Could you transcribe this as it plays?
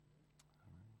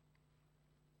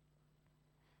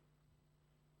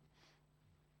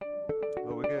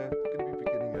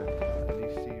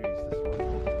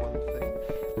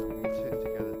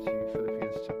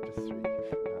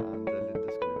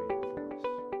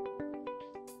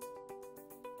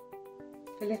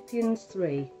Philippians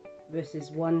 3,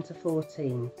 verses 1 to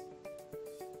 14.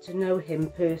 To know him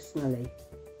personally.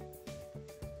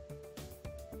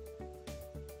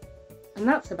 And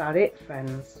that's about it,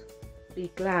 friends.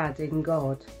 Be glad in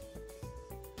God.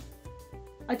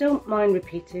 I don't mind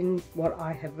repeating what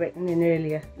I have written in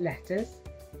earlier letters,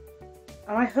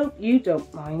 and I hope you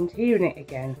don't mind hearing it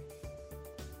again.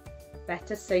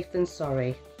 Better safe than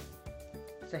sorry.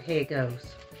 So here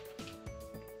goes.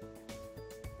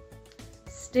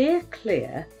 Steer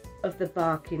clear of the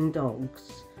barking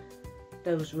dogs,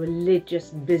 those religious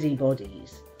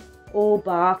busybodies, all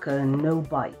bark and no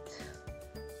bite.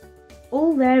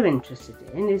 All they're interested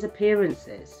in is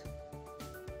appearances.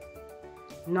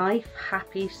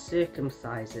 Knife-happy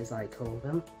circumcisers, I call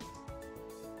them.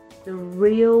 The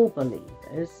real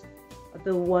believers are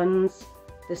the ones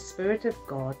the Spirit of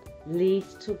God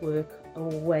leads to work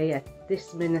away at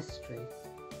this ministry,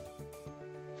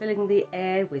 filling the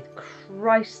air with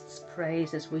Christ's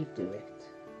praise as we do it.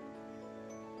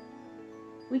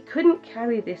 We couldn't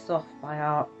carry this off by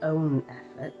our own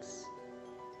efforts,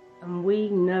 and we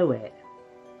know it.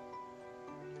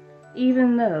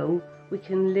 Even though we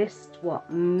can list what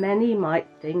many might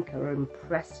think are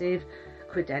impressive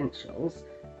credentials,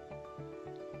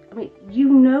 I mean, you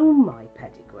know my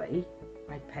pedigree,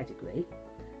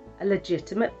 a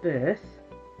legitimate birth,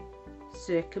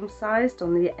 circumcised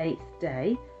on the 8th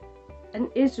day, an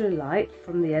Israelite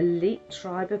from the elite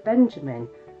tribe of Benjamin,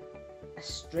 a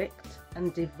strict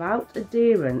and devout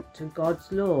adherent to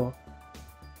God's law,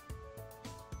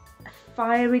 a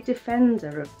fiery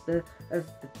defender of the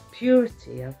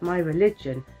purity of my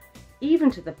religion,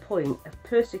 even to the point of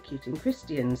persecuting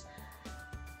Christians,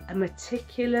 a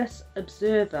meticulous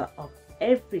observer of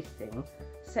everything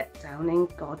set down in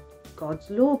God's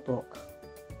law book.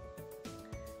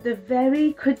 The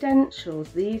very credentials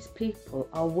these people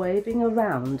are waving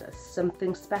around as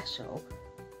something special,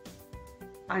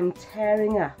 I'm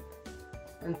tearing up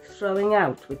and throwing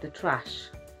out with the trash,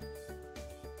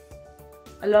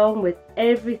 along with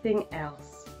everything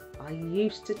else I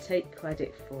used to take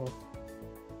credit for.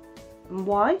 And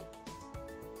why?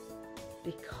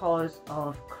 Because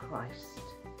of Christ.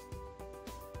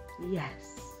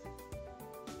 Yes,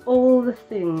 all the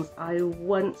things I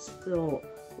once thought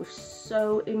were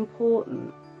so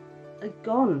important are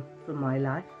gone from my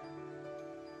life,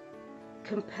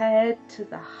 compared to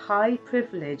the high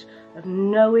privilege of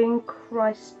knowing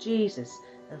Christ Jesus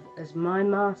as my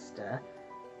Master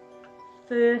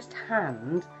first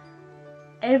hand.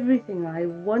 Everything I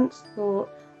once thought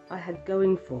I had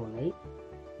going for me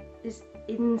is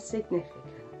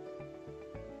insignificant.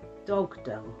 Dog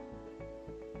dung.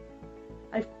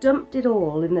 I've dumped it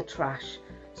all in the trash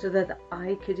so that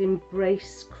I could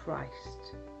embrace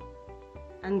Christ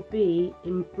and be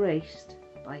embraced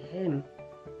by him.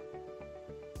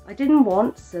 I didn't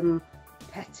want some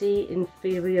petty,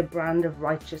 inferior brand of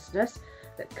righteousness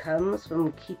that comes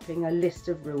from keeping a list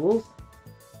of rules,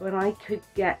 when I could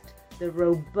get the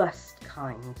robust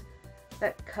kind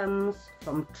that comes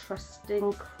from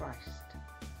trusting Christ,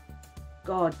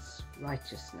 God's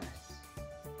righteousness.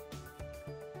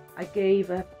 I gave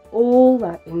up all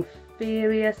that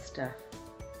inferior stuff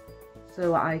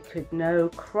so I could know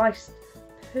Christ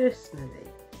personally,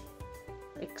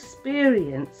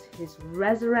 experience his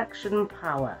resurrection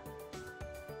power,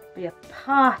 be a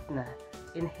partner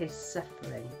in his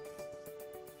suffering,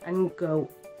 and go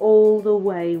all the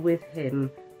way with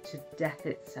him to death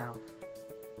itself.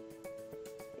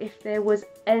 If there was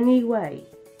any way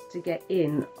to get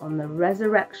in on the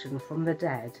resurrection from the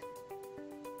dead,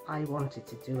 I wanted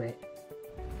to do it.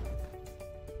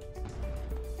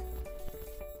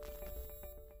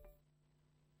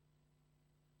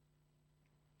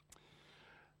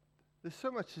 There's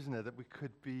so much, isn't there, that we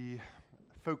could be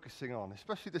focusing on,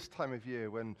 especially this time of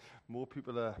year when more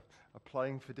people are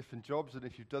applying for different jobs. And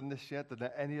if you've done this yet than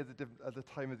at any other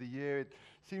time of the year, it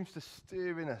seems to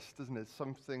stir in us, doesn't it?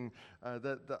 Something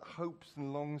that hopes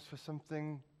and longs for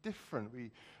something different.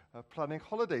 We are planning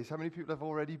holidays. How many people have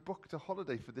already booked a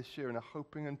holiday for this year and are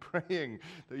hoping and praying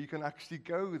that you can actually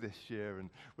go this year? And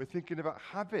we're thinking about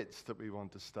habits that we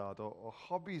want to start, or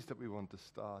hobbies that we want to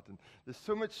start. And there's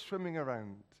so much swimming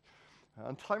around.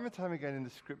 And time again in the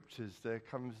scriptures, there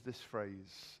comes this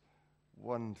phrase,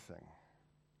 one thing.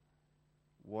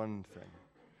 One thing.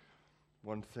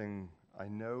 One thing I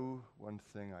know, one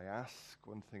thing I ask,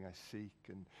 one thing I seek.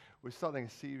 And we're starting a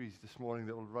series this morning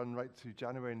that will run right through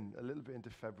January and a little bit into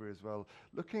February as well,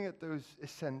 looking at those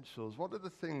essentials. What are the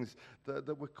things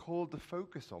that we're called to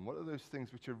focus on? What are those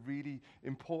things which are really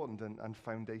important and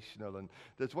foundational? And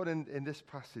there's one in this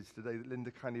passage today that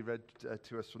Linda kindly read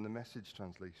to us from the Message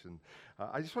translation.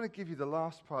 I just want to give you the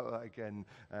last part of that again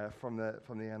from the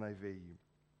NIV.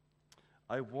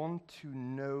 I want to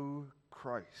know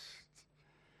Christ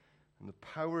and the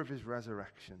power of his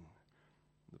resurrection,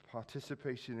 the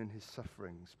participation in his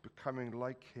sufferings, becoming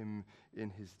like him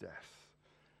in his death,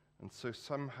 and so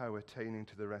somehow attaining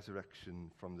to the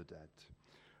resurrection from the dead.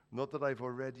 Not that I've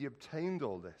already obtained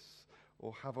all this,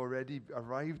 or have already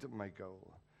arrived at my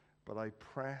goal, but I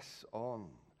press on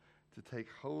to take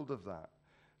hold of that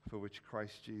for which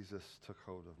Christ Jesus took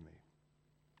hold of me.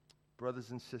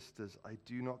 Brothers and sisters, I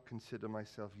do not consider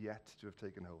myself yet to have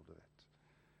taken hold of it.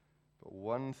 But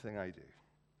one thing I do,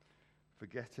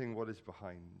 forgetting what is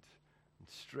behind and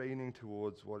straining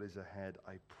towards what is ahead,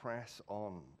 I press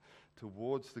on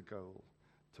towards the goal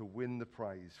to win the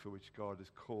prize for which God has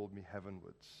called me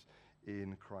heavenwards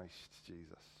in Christ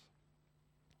Jesus.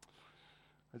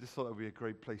 I just thought it would be a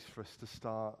great place for us to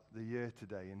start the year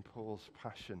today in Paul's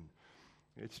passion.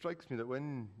 It strikes me that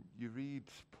when you read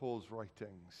Paul's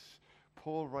writings,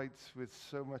 Paul writes with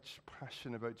so much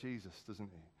passion about Jesus,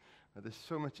 doesn't he? There's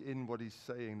so much in what he's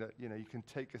saying that, you can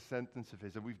take a sentence of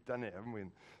his, and we've done it, haven't we?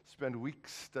 And spend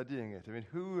weeks studying it. I mean,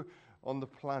 who on the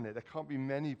planet, there can't be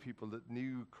many people that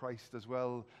knew Christ as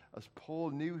well as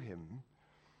Paul knew him,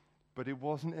 but it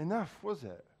wasn't enough, was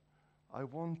it? I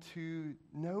want to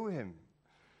know him.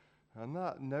 And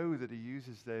that know that he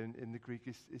uses there in the Greek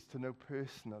is to know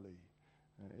personally,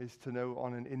 is to know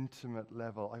on an intimate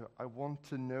level. I want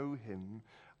to know him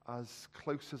as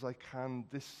close as I can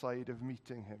this side of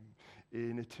meeting him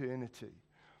in eternity.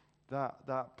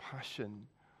 That passion.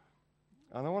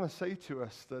 And I want to say to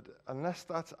us that unless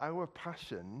that's our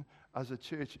passion as a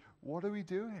church, what are we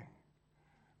doing?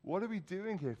 What are we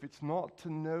doing here if it's not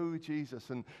to know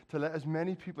Jesus and to let as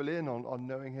many people in on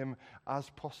knowing him as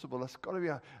possible? That's got to be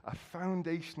a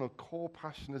foundational core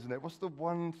passion, isn't it? What's the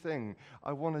one thing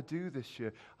I want to do this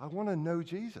year? I want to know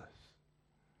Jesus.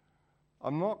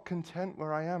 I'm not content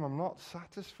where I am. I'm not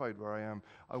satisfied where I am.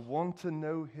 I want to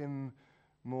know him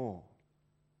more.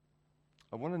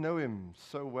 I want to know him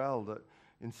so well that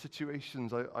in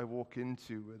situations I walk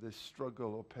into where there's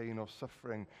struggle or pain or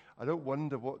suffering, I don't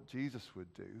wonder what Jesus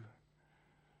would do.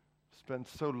 Spent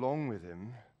so long with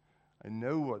him, I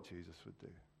know what Jesus would do.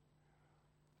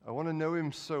 I want to know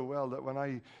him so well that when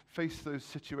I face those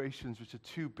situations which are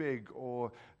too big,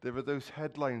 or there are those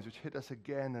headlines which hit us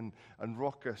again and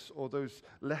rock us, or those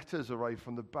letters arrive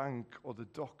from the bank or the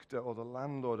doctor or the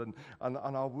landlord and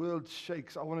our world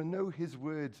shakes, I want to know his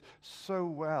words so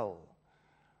well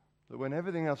that when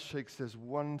everything else shakes, there's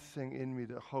one thing in me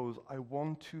that holds. I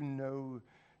want to know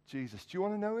Jesus. Do you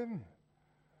want to know him?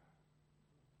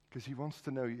 Because he wants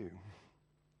to know you.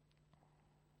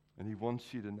 And he wants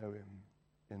you to know him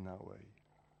in that way.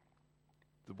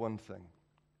 The one thing.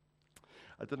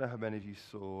 I don't know how many of you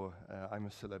saw I'm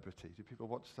a Celebrity. Do people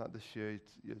watch that this year?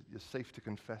 You're safe to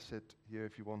confess it here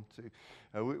if you want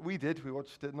to. We did. We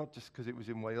watched it not just because it was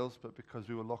in Wales, but because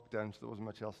we were locked down, so there wasn't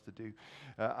much else to do.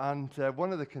 And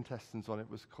one of the contestants on it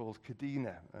was called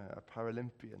Kadina, a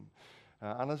Paralympian.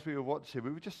 And as we were watching,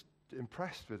 we were just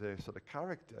impressed with her sort of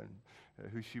character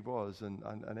and who she was. And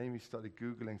Amy started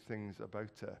Googling things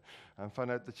about her and found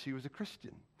out that she was a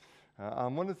Christian.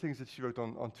 And one of the things that she wrote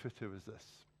on Twitter was this.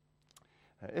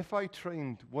 If I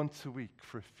trained once a week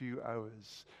for a few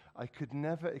hours, I could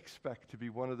never expect to be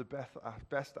one of the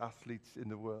best athletes in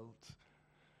the world.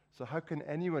 So how can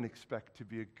anyone expect to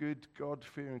be a good,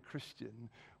 God-fearing Christian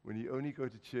when you only go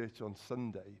to church on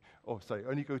Sunday?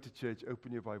 Only go to church,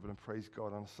 open your Bible and praise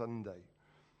God on Sunday.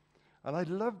 And I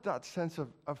loved that sense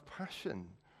of passion.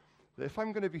 That if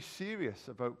I'm going to be serious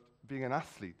about being an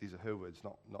athlete, these are her words,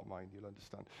 not mine, you'll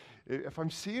understand. If I'm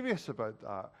serious about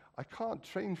that, I can't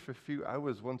train for a few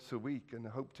hours once a week and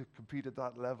hope to compete at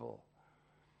that level.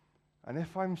 And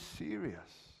if I'm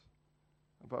serious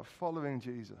about following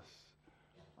Jesus,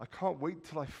 I can't wait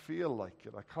till I feel like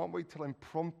it. I can't wait till I'm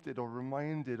prompted or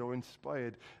reminded or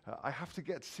inspired. I have to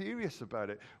get serious about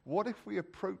it. What if we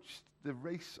approached the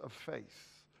race of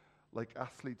faith like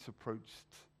athletes approached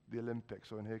the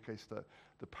Olympics, or in her case,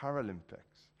 the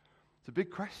Paralympics? It's a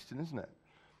big question, isn't it?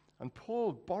 And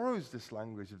Paul borrows this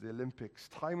language of the Olympics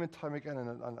time and time again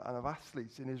and of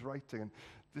athletes in his writing. And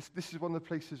this is one of the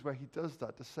places where he does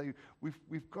that, to say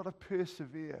we've got to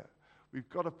persevere. We've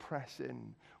got to press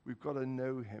in. We've got to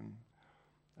know him.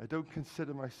 I don't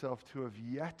consider myself to have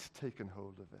yet taken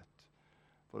hold of it,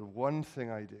 but one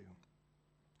thing I do.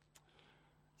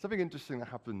 Something interesting that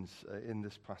happens in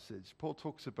this passage. Paul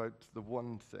talks about the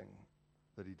one thing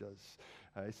that he does.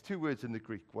 It's two words in the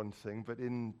Greek, one thing, but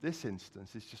in this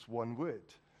instance, it's just one word.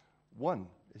 One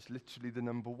is literally the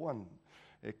number one.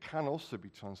 It can also be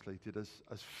translated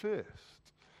as first.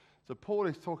 So Paul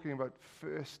is talking about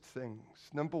first things,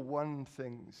 number one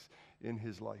things in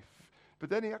his life. But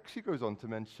then he actually goes on to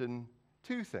mention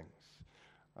two things.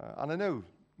 And I know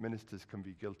ministers can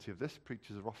be guilty of this.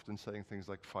 Preachers are often saying things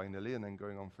like finally and then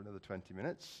going on for another 20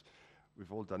 minutes.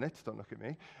 We've all done it, don't look at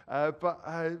me. But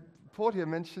Paul here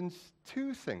mentions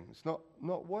two things, not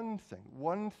one thing.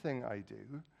 One thing I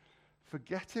do,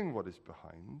 forgetting what is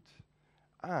behind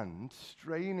and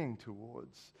straining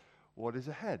towards what is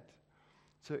ahead.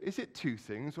 So is it two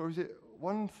things or is it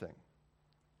one thing?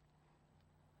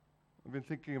 I've been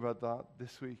thinking about that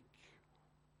this week.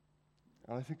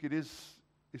 And I think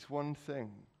it's one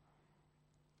thing.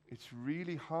 It's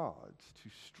really hard to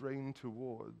strain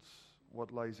towards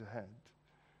what lies ahead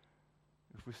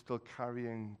if we're still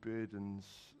carrying burdens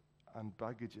and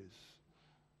baggages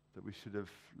that we should have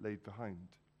laid behind.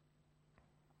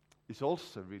 It's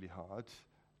also really hard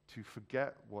to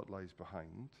forget what lies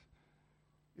behind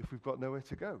if we've got nowhere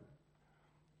to go.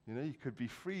 You know, you could be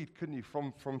freed, couldn't you,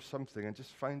 from something and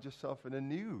just find yourself in a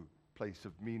new place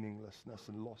of meaninglessness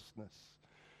and lostness.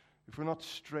 If we're not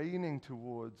straining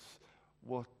towards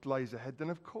what lies ahead, then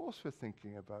of course we're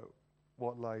thinking about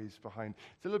what lies behind.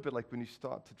 It's a little bit like when you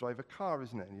start to drive a car,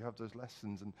 isn't it? And you have those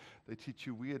lessons and they teach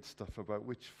you weird stuff about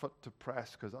which foot to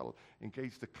press because that'll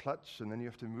engage the clutch, and then you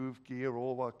have to move gear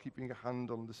all while keeping your hand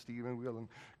on the steering wheel and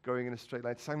going in a straight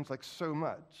line. It sounds like so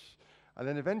much. And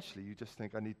then eventually you just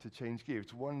think, I need to change gear.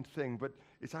 It's one thing, but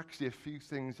it's actually a few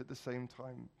things at the same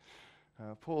time.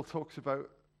 Paul talks about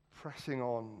pressing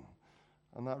on,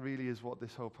 and that really is what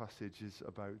this whole passage is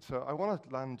about. So I want to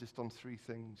land just on three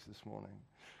things this morning.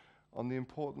 On the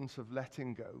importance of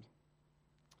letting go,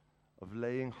 of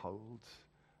laying hold,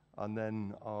 and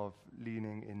then of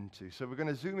leaning into. So we're going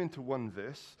to zoom into one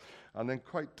verse, and then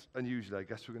quite unusually, I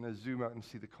guess, we're going to zoom out and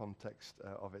see the context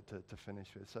of it to finish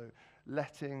with. So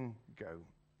letting go,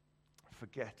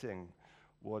 forgetting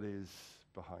what is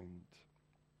behind.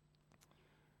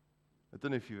 I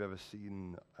don't know if you've ever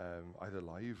seen either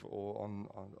live or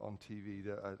on TV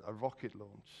a rocket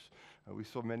launch. We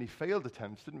saw many failed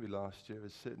attempts, didn't we, last year,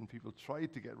 as certain people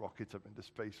tried to get rockets up into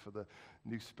space for the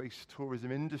new space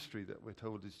tourism industry that we're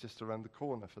told is just around the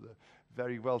corner for the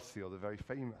very wealthy or the very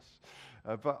famous.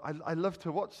 But I love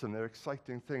to watch them. They're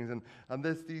exciting things. And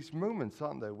there's these moments,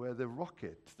 aren't there, where the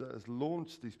rocket that has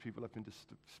launched these people up into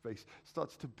space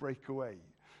starts to break away.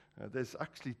 There's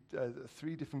actually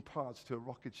three different parts to a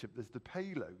rocket ship. There's the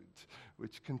payload,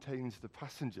 which contains the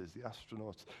passengers, the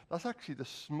astronauts. That's actually the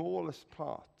smallest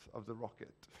part of the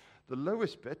rocket. The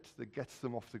lowest bit that gets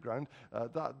them off the ground,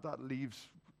 that leaves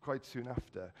quite soon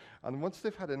after. And once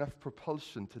they've had enough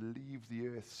propulsion to leave the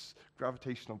Earth's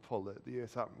gravitational pull, the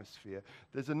Earth's atmosphere,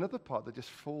 there's another part that just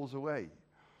falls away.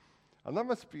 And that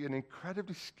must be an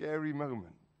incredibly scary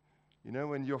moment, you know,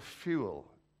 when your fuel,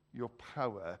 your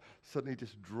power suddenly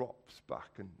just drops back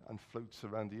and floats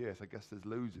around the Earth. I guess there's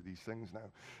loads of these things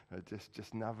now,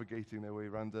 just navigating their way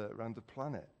around the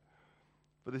planet.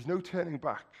 But there's no turning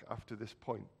back after this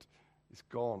point. It's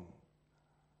gone.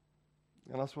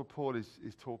 And that's what Paul is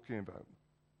talking about.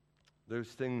 Those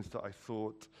things that I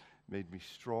thought made me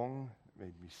strong,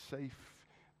 made me safe,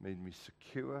 made me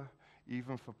secure.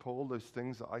 Even for Paul, those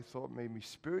things that I thought made me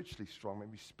spiritually strong,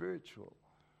 made me spiritual.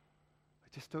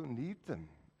 I just don't need them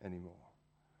anymore.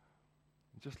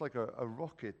 Just like a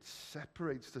rocket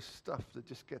separates the stuff that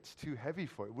just gets too heavy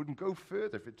for it. It wouldn't go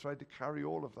further if it tried to carry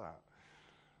all of that.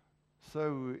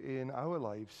 So in our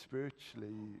lives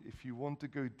spiritually, if you want to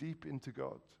go deep into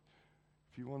God,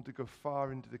 if you want to go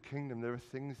far into the kingdom, there are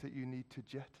things that you need to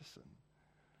jettison.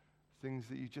 Things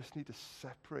that you just need to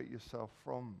separate yourself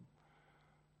from.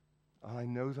 And I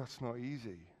know that's not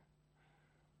easy.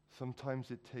 Sometimes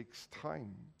it takes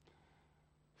time.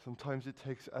 Sometimes it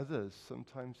takes others.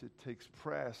 Sometimes it takes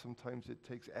prayer. Sometimes it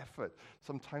takes effort.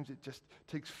 Sometimes it just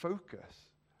takes focus.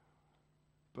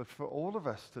 But for all of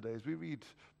us today, as we read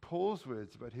Paul's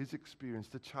words about his experience,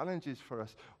 the challenge is for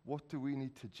us, what do we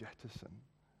need to jettison?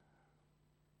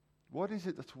 What is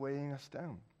it that's weighing us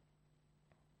down?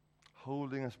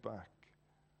 Holding us back?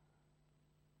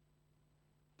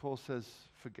 Paul says,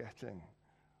 forgetting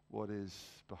what is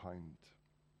behind.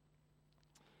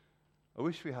 I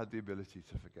wish we had the ability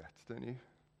to forget, don't you?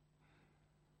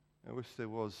 I wish there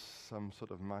was some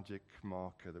sort of magic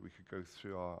marker that we could go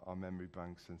through our memory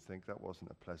banks and think that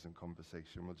wasn't a pleasant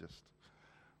conversation. We'll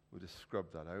just scrub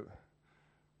that out.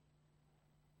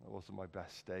 That wasn't my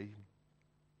best day.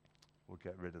 We'll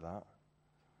get rid of that.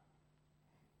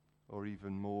 Or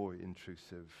even more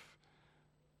intrusive,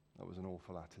 that was an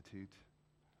awful attitude.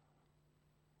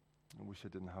 I wish I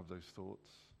didn't have those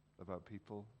thoughts about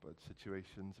people, about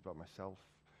situations, about myself.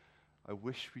 I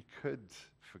wish we could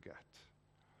forget.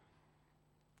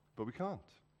 But we can't.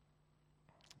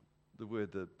 The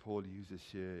word that Paul uses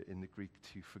here in the Greek,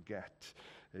 to forget,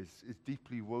 is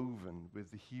deeply woven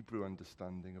with the Hebrew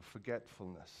understanding of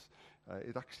forgetfulness.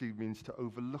 It actually means to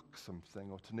overlook something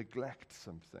or to neglect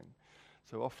something.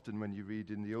 So often when you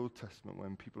read in the Old Testament,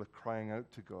 when people are crying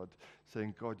out to God,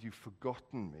 saying, God, you've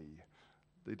forgotten me,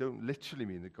 they don't literally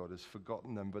mean that God has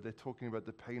forgotten them, but they're talking about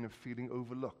the pain of feeling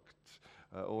overlooked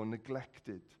or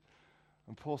neglected.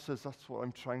 And Paul says that's what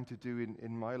I'm trying to do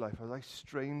in my life as I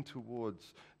strain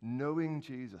towards knowing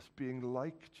Jesus, being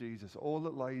like Jesus, all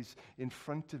that lies in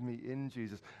front of me in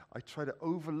Jesus. I try to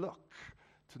overlook,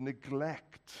 to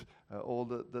neglect all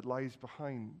that lies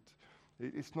behind.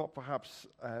 It's not perhaps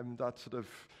that sort of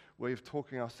way of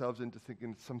talking ourselves into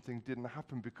thinking something didn't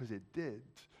happen, because it did.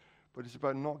 But it's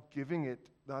about not giving it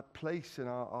that place in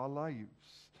our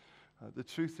lives. The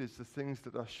truth is, the things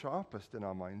that are sharpest in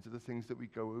our minds are the things that we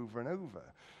go over and over.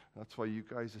 That's why you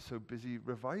guys are so busy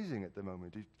revising at the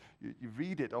moment. You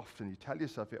read it often, you tell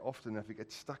yourself it often enough, it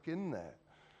gets stuck in there.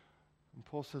 And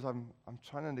Paul says, I'm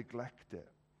trying to neglect it.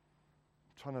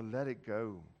 I'm trying to let it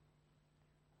go.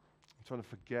 I'm trying to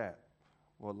forget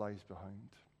what lies behind.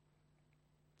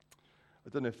 I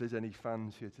don't know if there's any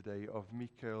fans here today of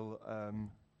Mikhail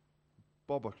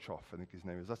Bobochov, I think his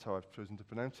name is. That's how I've chosen to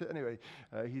pronounce it. Anyway,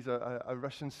 he's a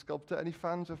Russian sculptor. Any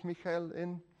fans of Mikhail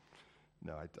in?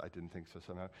 No, I didn't think so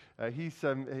somehow.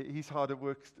 He's hard at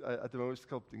work at the moment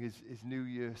sculpting his New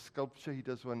Year sculpture. He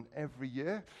does one every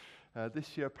year.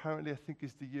 This year, apparently, I think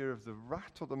is the year of the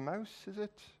rat or the mouse, is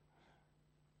it?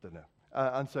 Don't know.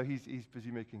 And so he's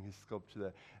busy making his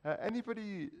sculpture there.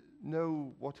 Anybody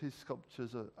know what his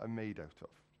sculptures are made out of?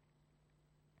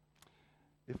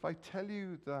 If I tell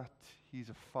you that he's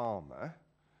a farmer,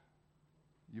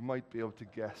 you might be able to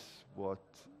guess what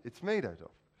it's made out of.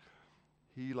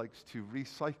 He likes to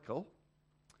recycle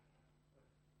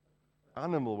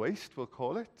animal waste, we'll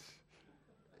call it,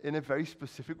 in a very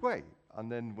specific way. And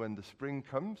then when the spring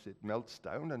comes, it melts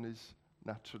down and is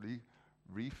naturally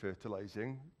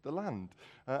refertilizing the land.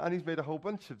 And he's made a whole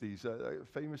bunch of these.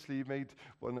 Famously, he made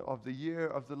one of the Year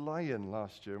of the Lion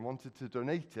last year and wanted to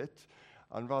donate it.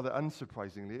 And rather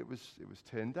unsurprisingly, it was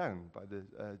turned down by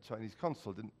the Chinese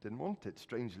consul. Didn't want it,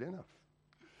 strangely enough.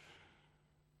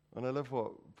 And I love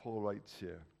what Paul writes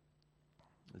here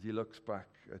as he looks back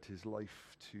at his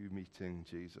life to meeting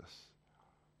Jesus.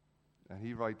 And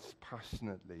he writes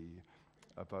passionately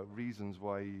about reasons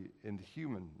why in the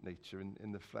human nature,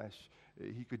 in the flesh,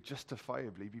 he could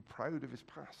justifiably be proud of his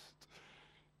past.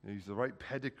 He's the right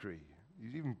pedigree.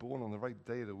 He's even born on the right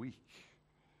day of the week.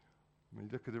 When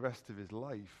you look at the rest of his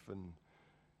life, and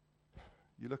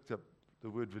you looked up the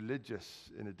word religious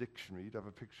in a dictionary, you'd have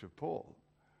a picture of Paul.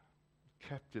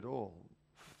 Kept it all,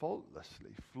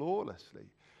 faultlessly, flawlessly.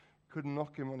 Couldn't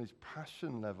knock him on his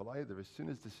passion level either. As soon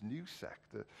as this new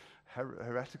sect, the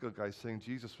heretical guys saying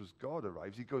Jesus was God,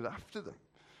 arrives, he goes after them.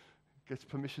 Gets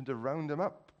permission to round them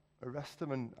up, arrest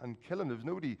them and kill them. There's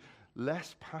nobody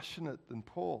less passionate than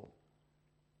Paul.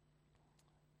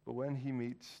 But when he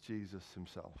meets Jesus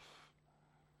himself,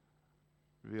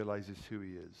 realizes who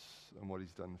he is and what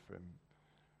he's done for him,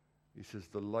 he says,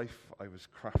 the life I was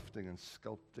crafting and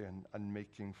sculpting and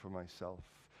making for myself,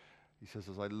 he says,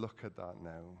 as I look at that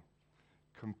now,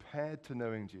 compared to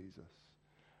knowing Jesus,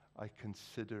 I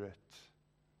consider it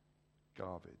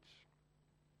garbage.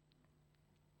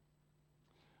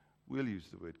 We'll use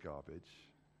the word garbage.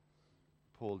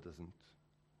 Paul doesn't.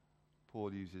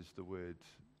 Paul uses the word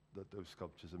that those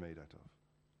sculptures are made out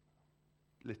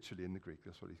of. Literally in the Greek,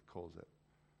 that's what he calls it.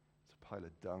 It's a pile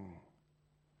of dung.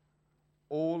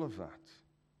 All of that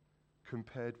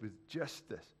compared with just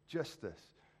this,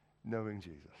 knowing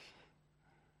Jesus.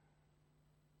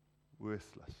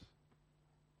 Worthless,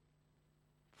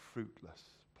 fruitless,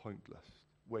 pointless,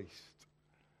 waste,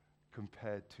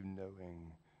 compared to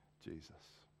knowing Jesus.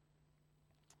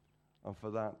 And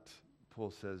for that, Paul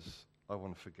says, I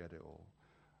want to forget it all.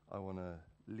 I want to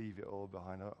leave it all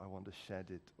behind. I want to shed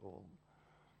it all.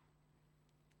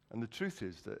 And the truth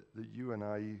is that you and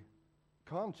I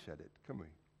can't shed it, can we?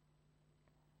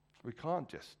 We can't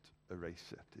just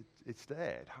erase it. It's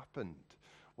there. It happened.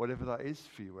 Whatever that is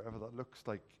for you, whatever that looks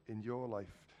like in your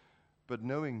life. but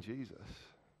knowing Jesus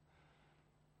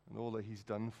and all that he's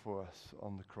done for us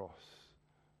on the cross,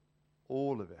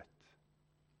 all of it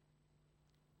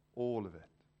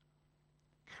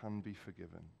can be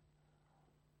forgiven.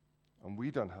 And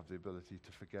we don't have the ability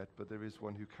to forget, but there is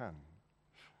one who can.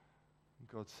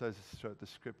 God says throughout the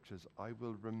scriptures, I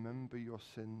will remember your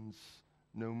sins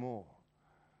no more.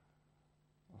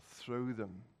 I'll throw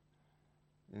them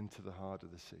into the heart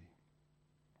of the sea.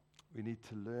 We need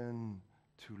to learn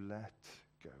to let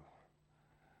go.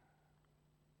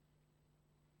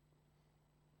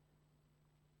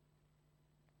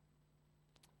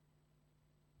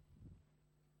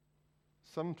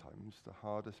 Sometimes the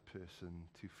hardest person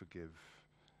to forgive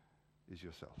is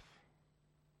yourself.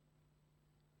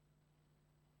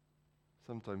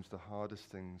 Sometimes the hardest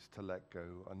things to let go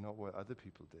are not what other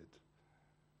people did,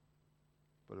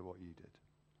 but are what you did.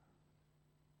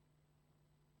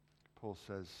 Paul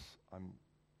says, I'm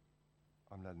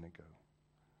letting it go.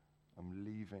 I'm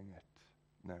leaving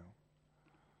it now.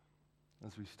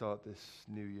 As we start this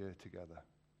new year together,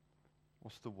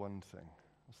 what's the one thing?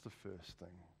 What's the first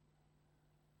thing?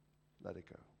 Let it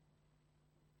go.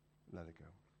 Let it go.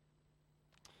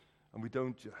 And we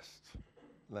don't just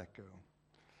let go.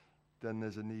 Then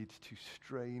there's a need to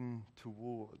strain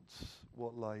towards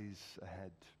what lies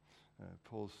ahead.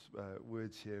 Paul's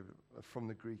words here from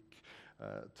the Greek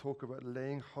talk about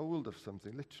laying hold of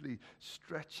something, literally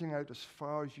stretching out as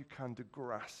far as you can to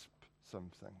grasp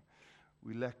something.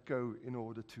 We let go in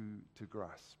order to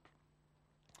grasp.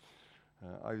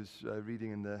 I was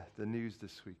reading in the news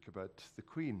this week about the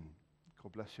Queen.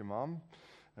 God bless your mum.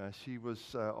 She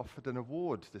was offered an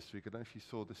award this week. I don't know if you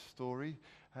saw this story.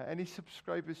 Any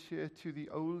subscribers here to the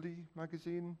Oldie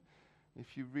magazine?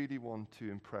 If you really want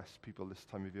to impress people this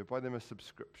time of year, buy them a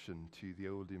subscription to the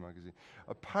Oldie magazine.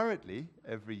 Apparently,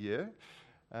 every year,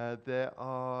 there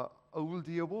are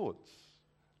Oldie awards.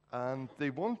 And they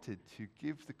wanted to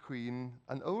give the Queen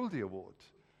an Oldie award.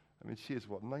 I mean, she is,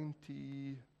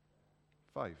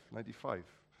 95,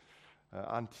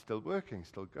 and still working,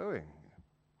 still going.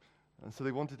 And so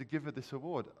they wanted to give her this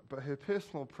award. But her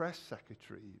personal press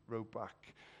secretary wrote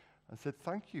back and said,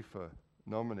 thank you for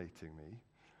nominating me.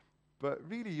 But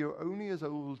really, you're only as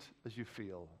old as you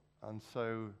feel. And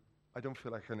so I don't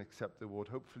feel I can accept the award.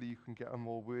 Hopefully you can get a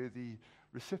more worthy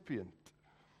recipient.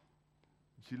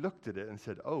 She looked at it and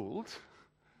said, old?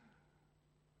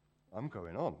 I'm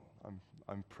going on.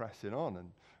 I'm pressing on. And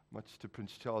much to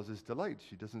Prince Charles's delight,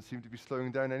 she doesn't seem to be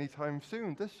slowing down anytime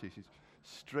soon, does she? She's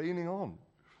straining on.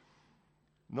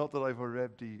 Not that I've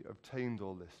already obtained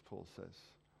all this, Paul says,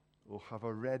 or have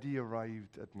already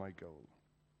arrived at my goal.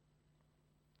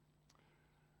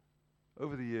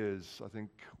 Over the years, I think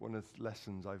one of the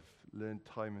lessons I've learned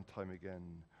time and time again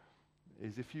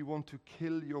is if you want to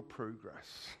kill your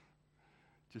progress,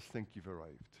 just think you've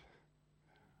arrived.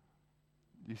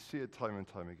 You see it time and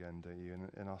time again, don't you,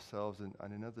 in ourselves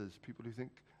and in others, people who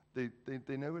think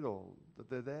they know it all, that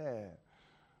they're there.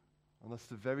 And that's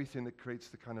the very thing that creates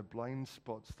the kind of blind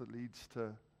spots that leads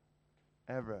to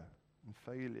error and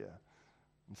failure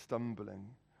and stumbling.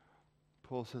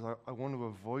 Paul says, I want to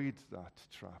avoid that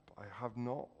trap. I have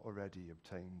not already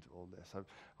obtained all this.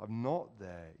 I'm not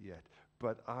there yet,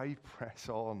 but I press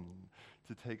on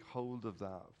to take hold of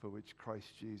that for which Christ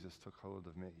Jesus took hold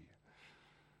of me.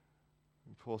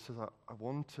 And Paul says, I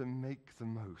want to make the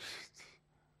most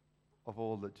of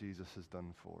all that Jesus has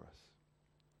done for us.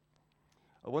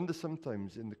 I wonder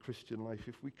sometimes in the Christian life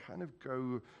if we kind of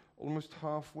go almost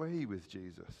halfway with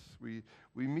Jesus. We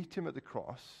meet him at the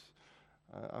cross,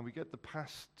 and we get the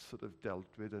past sort of dealt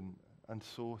with and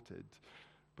sorted.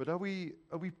 But are we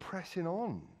pressing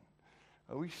on?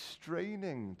 Are we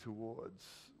straining towards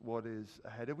what is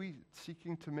ahead? Are we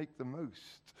seeking to make the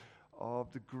most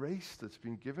of the grace that's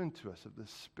been given to us, of the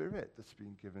Spirit that's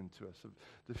been given to us, of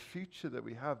the future that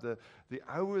we have, the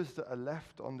hours that are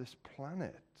left on this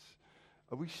planet?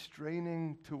 Are we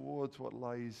straining towards what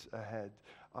lies ahead?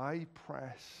 I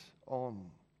press on.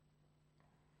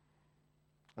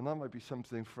 And that might be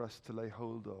something for us to lay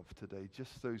hold of today,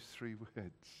 just those three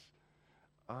words.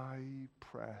 I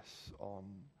press on.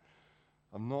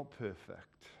 I'm not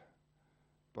perfect,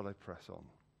 but I press on.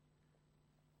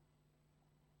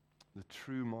 The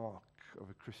true mark of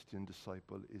a Christian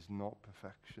disciple is not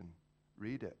perfection.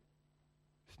 Read it.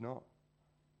 It's not.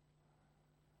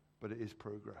 But it is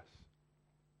progress.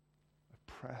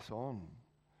 I press on.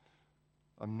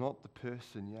 I'm not the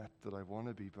person yet that I want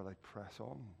to be, but I press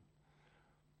on.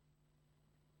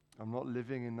 I'm not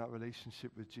living in that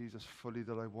relationship with Jesus fully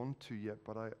that I want to yet,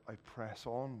 but I press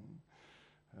on.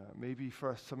 Maybe for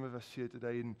us, some of us here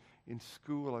today in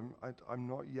school, I'm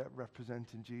not yet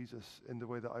representing Jesus in the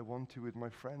way that I want to with my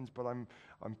friends, but I'm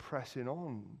pressing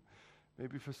on.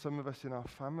 Maybe for some of us in our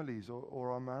families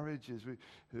or our marriages,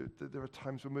 there are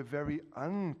times when we're very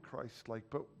un-Christ-like,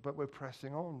 but we're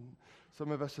pressing on. Some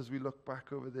of us, as we look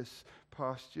back over this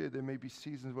past year, there may be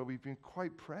seasons where we've been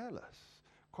quite prayerless,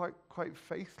 quite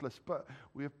faithless, but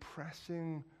we're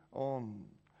pressing on.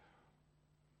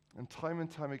 And time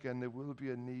again, there will be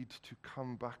a need to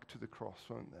come back to the cross,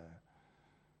 won't there?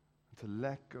 And to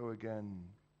let go again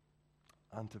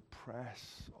and to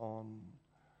press on.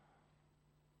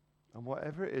 And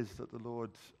whatever it is that the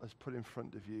Lord has put in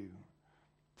front of you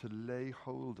to lay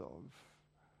hold of,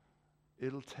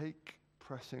 it'll take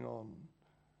pressing on.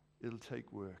 It'll take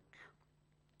work,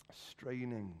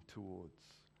 straining towards.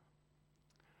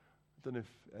 I don't know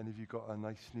if any of you got a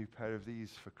nice new pair of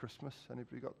these for Christmas.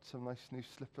 Anybody got some nice new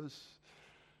slippers?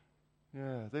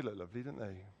 Yeah, they look lovely, don't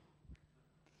they?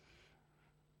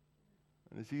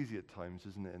 And it's easy at times,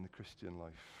 isn't it, in the Christian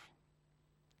life,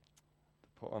 to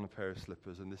put on a pair of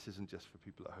slippers, and this isn't just for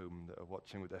people at home that are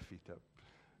watching with their feet up,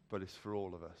 but it's for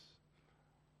all of us.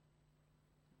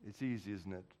 It's easy,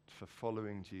 isn't it, for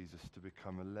following Jesus to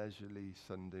become a leisurely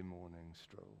Sunday morning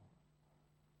stroll.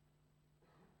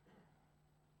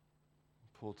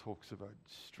 Paul talks about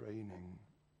straining,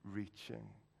 reaching,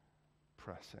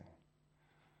 pressing.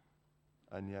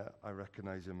 And yet I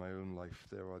recognize in my own life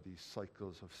there are these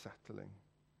cycles of settling,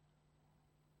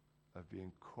 of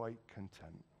being quite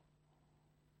content,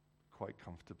 quite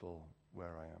comfortable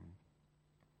where I am.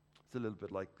 It's a little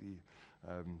bit like the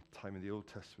time in the Old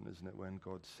Testament, isn't it, when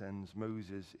God sends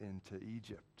Moses into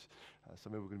Egypt.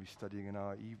 Something we're going to be studying in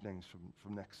our evenings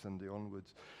from next Sunday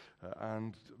onwards.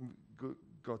 And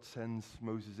God sends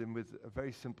Moses in with a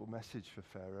very simple message for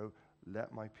Pharaoh: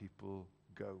 let my people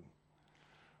go.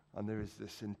 And there is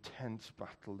this intense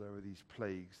battle. There are these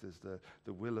plagues. There's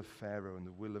the will of Pharaoh and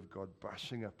the will of God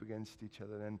bashing up against each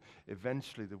other. And then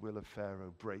eventually the will of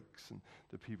Pharaoh breaks and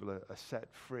the people are set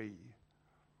free.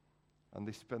 And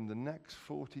they spend the next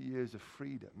 40 years of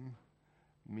freedom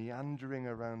meandering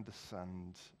around the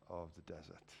sand of the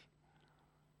desert.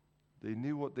 They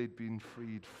knew what they'd been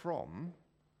freed from,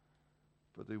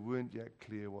 but they weren't yet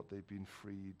clear what they'd been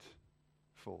freed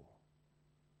for.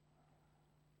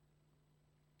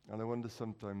 And I wonder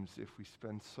sometimes if we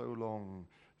spend so long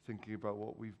thinking about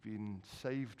what we've been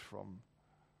saved from,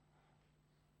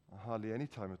 hardly any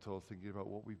time at all thinking about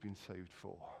what we've been saved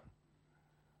for.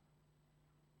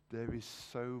 There is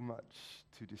so much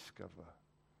to discover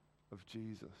of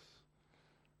Jesus,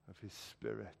 of his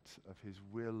Spirit, of his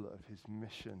will, of his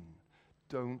mission.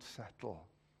 Don't settle.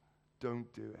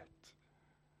 Don't do it.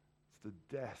 It's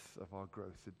the death of our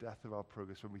growth, the death of our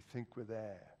progress. When we think we're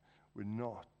there, we're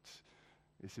not.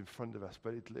 It's in front of us,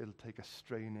 but it'll take us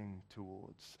straining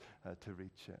towards to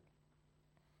reach it.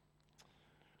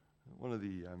 One of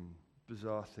the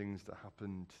bizarre things that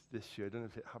happened this year, I don't know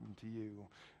if it happened to you,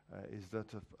 is that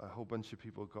a whole bunch of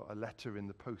people got a letter in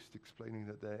the post explaining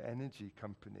that their energy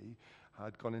company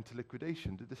had gone into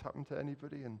liquidation. Did this happen to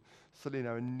anybody? And suddenly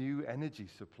now a new energy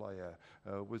supplier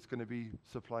was going to be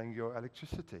supplying your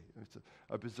electricity. It's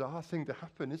a bizarre thing to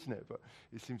happen, isn't it? But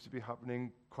it seems to be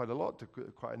happening quite a lot to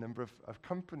quite a number of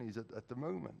companies at the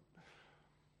moment.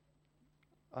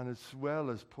 And as well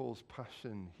as Paul's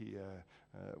passion here,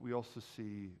 we also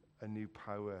see a new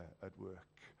power at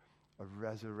work, a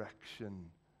resurrection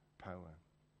power.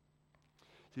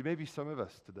 See, maybe some of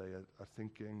us today are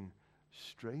thinking,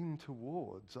 strain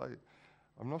towards.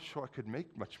 I'm not sure I could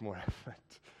make much more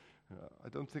effort. I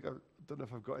don't know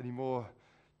if I've got any more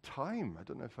time. I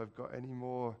don't know if I've got any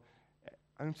more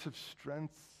ounce of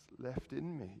strength left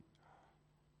in me.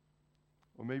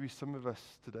 Or maybe some of us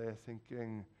today are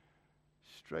thinking,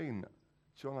 strain.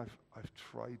 John, I've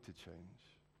tried to change.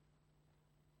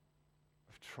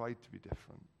 I've tried to be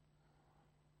different.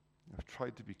 I've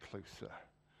tried to be closer.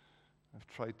 I've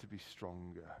tried to be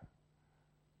stronger.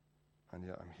 And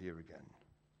yet I'm here again.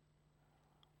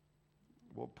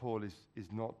 What Paul is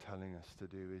not telling us to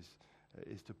do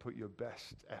is to put your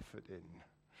best effort in,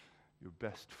 your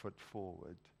best foot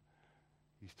forward.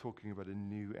 He's talking about a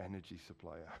new energy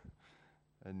supplier,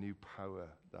 a new power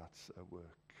that's at work.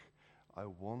 I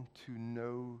want to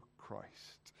know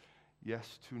Christ.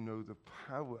 Yes, to know the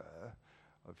power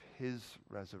of his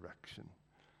resurrection,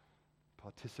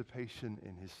 participation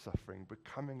in his suffering,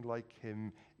 becoming like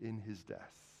him in his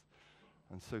death,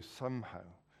 and so somehow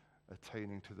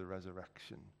attaining to the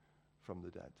resurrection from the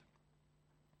dead.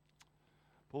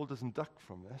 Paul doesn't duck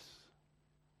from this.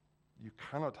 You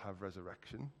cannot have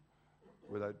resurrection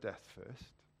without death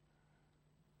first.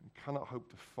 We cannot hope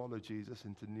to follow Jesus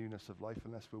into newness of life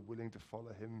unless we're willing to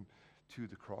follow him to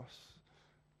the cross,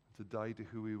 to die to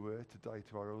who we were, to die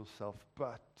to our old self.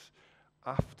 But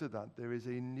after that, there is a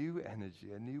new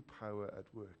energy, a new power at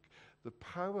work. The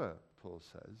power, Paul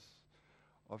says,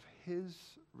 of his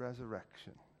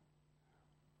resurrection.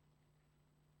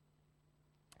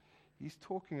 He's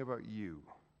talking about you.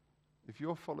 If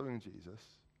you're following Jesus,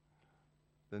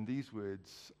 then these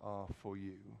words are for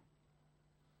you.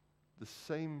 The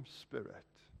same Spirit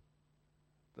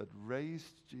that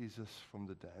raised Jesus from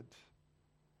the dead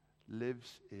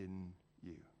lives in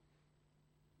you.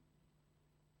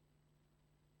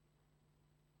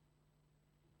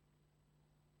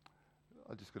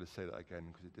 I'm just going to say that again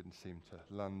because it didn't seem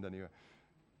to land anywhere.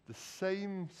 The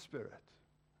same Spirit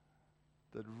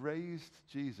that raised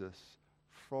Jesus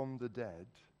from the dead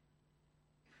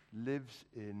lives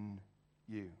in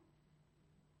you.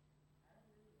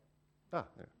 Yeah,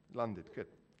 landed, good.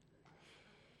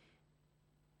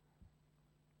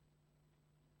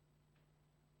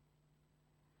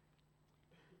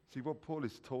 See, what Paul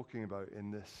is talking about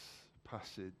in this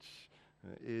passage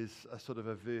is a sort of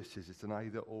a verses. It's an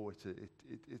either or.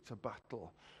 It's a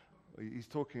battle. He's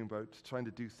talking about trying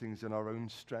to do things in our own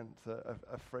strength.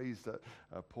 A phrase that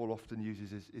Paul often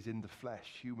uses is in the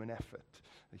flesh, human effort,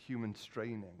 a human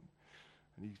straining.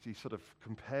 And he sort of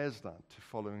compares that to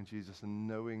following Jesus and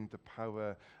knowing the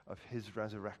power of his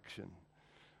resurrection.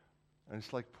 And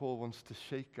it's like Paul wants to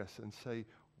shake us and say,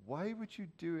 why would you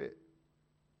do it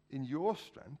in your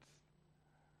strength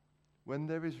when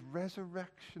there is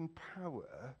resurrection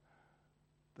power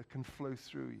that can flow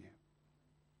through you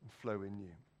and flow in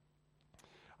you?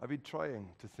 I've been trying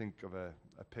to think of a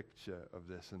picture of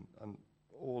this, and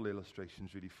all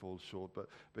illustrations really fall short, but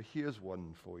here's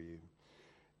one for you.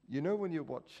 You know when you're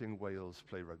watching Wales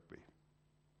play rugby,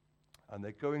 and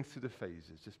they're going through the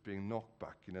phases, just being knocked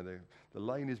back, you know, the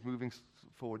line is moving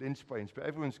forward inch by inch, but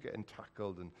everyone's getting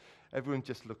tackled, and everyone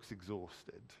just looks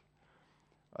exhausted.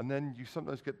 And then you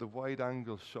sometimes get the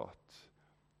wide-angle shot,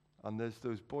 and there's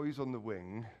those boys on the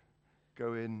wing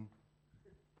going,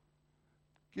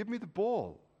 give me the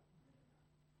ball.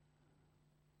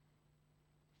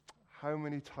 How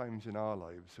many times in our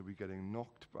lives are we getting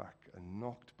knocked back and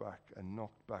knocked back and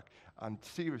knocked back? And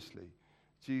seriously,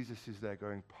 Jesus is there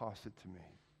going, pass it to me.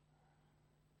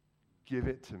 Give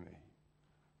it to me.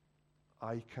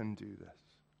 I can do this.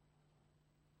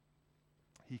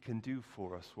 He can do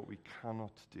for us what we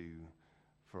cannot do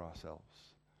for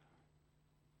ourselves.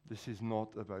 This is not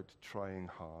about trying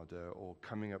harder or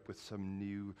coming up with some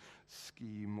new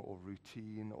scheme or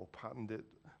routine or pattern. That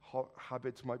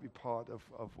habits might be part of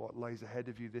what lies ahead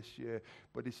of you this year,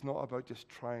 but it's not about just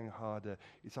trying harder.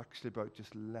 It's actually about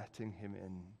just letting him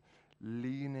in,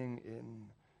 leaning in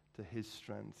to his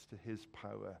strength, to his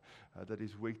power that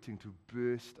is waiting to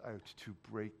burst out, to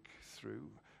break through.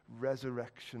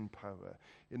 Resurrection power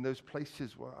in those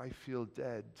places where I feel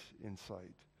dead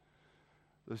inside.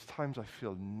 Those times I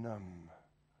feel numb.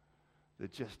 There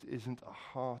just isn't a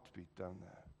heartbeat down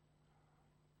there.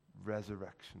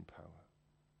 Resurrection power.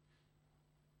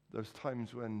 Those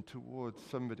times when towards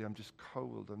somebody I'm just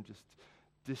cold, I'm just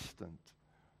distant.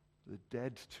 They're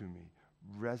dead to me.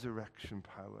 Resurrection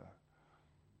power.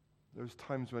 Those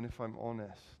times when, if I'm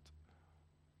honest,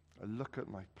 I look at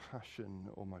my passion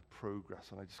or my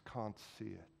progress and I just can't see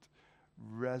it.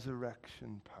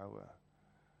 Resurrection power.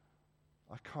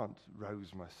 I can't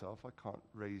rouse myself. I can't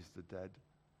raise the dead,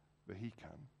 but he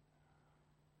can.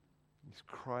 He's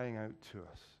crying out to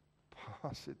us,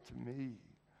 pass it to me.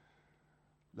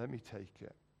 Let me take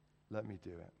it. Let me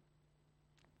do it.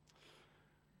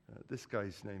 This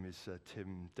guy's name is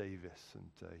Tim Davis, and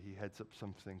he heads up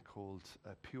something called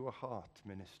Pure Heart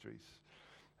Ministries.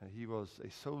 He was a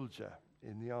soldier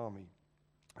in the army,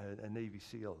 a Navy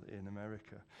SEAL in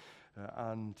America.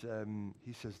 And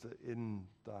he says that in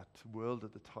that world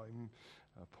at the time,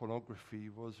 pornography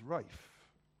was rife.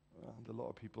 And a lot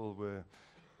of people were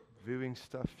viewing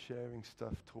stuff, sharing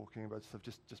stuff, talking about stuff,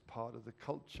 just part of the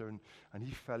culture. And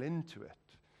he fell into it.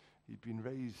 He'd been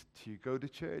raised to go to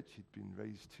church. He'd been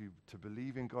raised to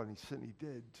believe in God, and he certainly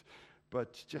did.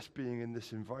 But just being in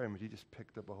this environment, he just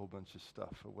picked up a whole bunch of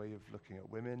stuff, a way of looking at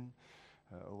women,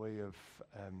 a way of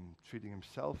treating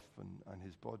himself and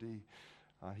his body.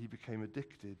 He became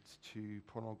addicted to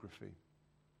pornography.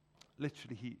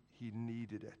 Literally, he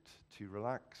needed it to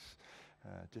relax,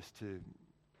 just to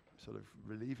sort of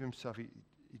relieve himself. He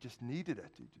just needed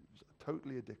it. He was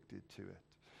totally addicted to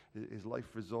it. His life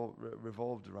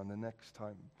revolved around the next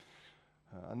time.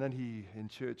 And then he, in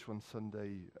church one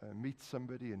Sunday, meets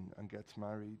somebody and gets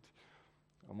married.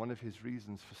 And one of his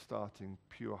reasons for starting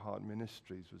Pure Heart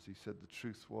Ministries was he said the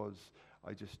truth was,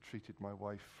 I just treated my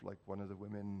wife like one of the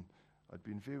women I'd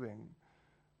been viewing.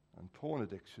 And porn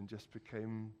addiction just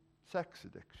became sex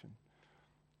addiction.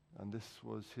 And this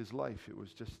was his life. It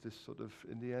was just this sort of,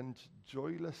 in the end,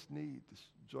 joyless need, this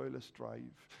joyless drive,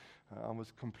 and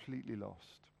was completely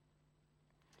lost.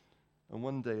 And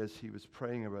one day as he was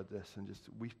praying about this and just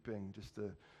weeping, just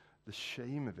the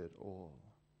shame of it all,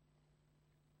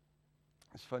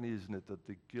 it's funny, isn't it, that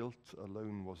the guilt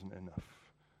alone wasn't enough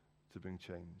to bring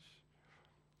change.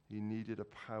 He needed a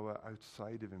power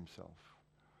outside of himself.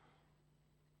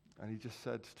 And he just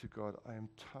said to God, I am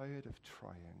tired of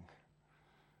trying.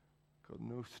 Got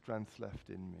no strength left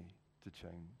in me to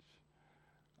change.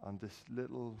 And this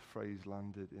little phrase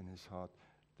landed in his heart,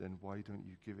 then why don't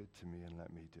you give it to me and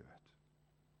let me do it?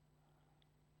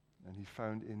 And he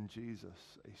found in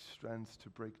Jesus a strength to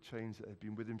break chains that had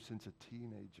been with him since a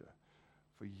teenager.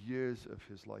 For years of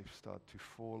his life started to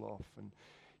fall off. And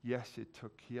yes,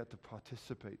 he had to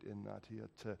participate in that. He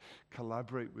had to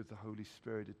collaborate with the Holy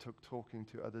Spirit. It took talking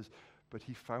to others, but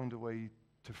he found a way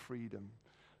to freedom.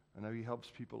 And now he helps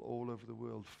people all over the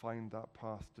world find that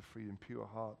path to freedom, Pure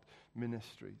Heart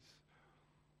Ministries.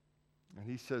 And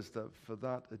he says that for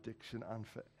that addiction and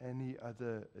for any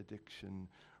other addiction,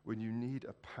 when you need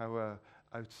a power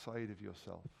outside of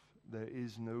yourself, there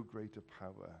is no greater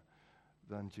power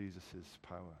than Jesus'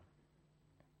 power.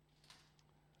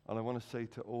 And I want to say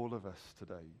to all of us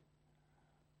today,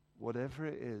 whatever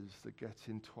it is that gets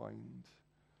entwined,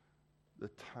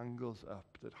 that tangles up,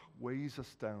 that weighs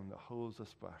us down, that holds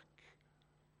us back,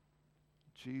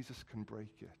 Jesus can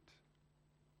break it.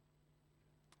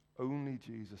 Only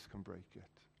Jesus can break it.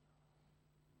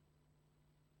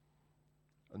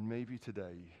 And maybe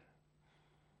today,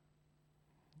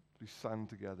 we stand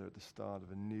together at the start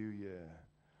of a new year.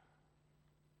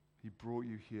 He brought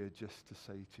you here just to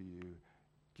say to you,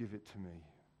 give it to me.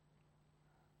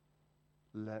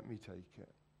 Let me take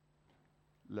it.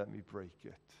 Let me break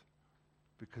it.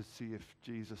 Because see, if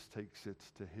Jesus takes it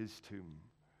to his tomb,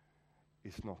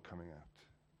 it's not coming out.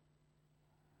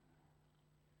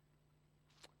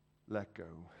 Let go.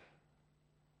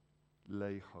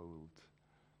 Lay hold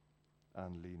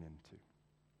and lean into.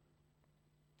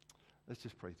 Let's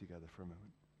just pray together for a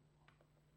moment.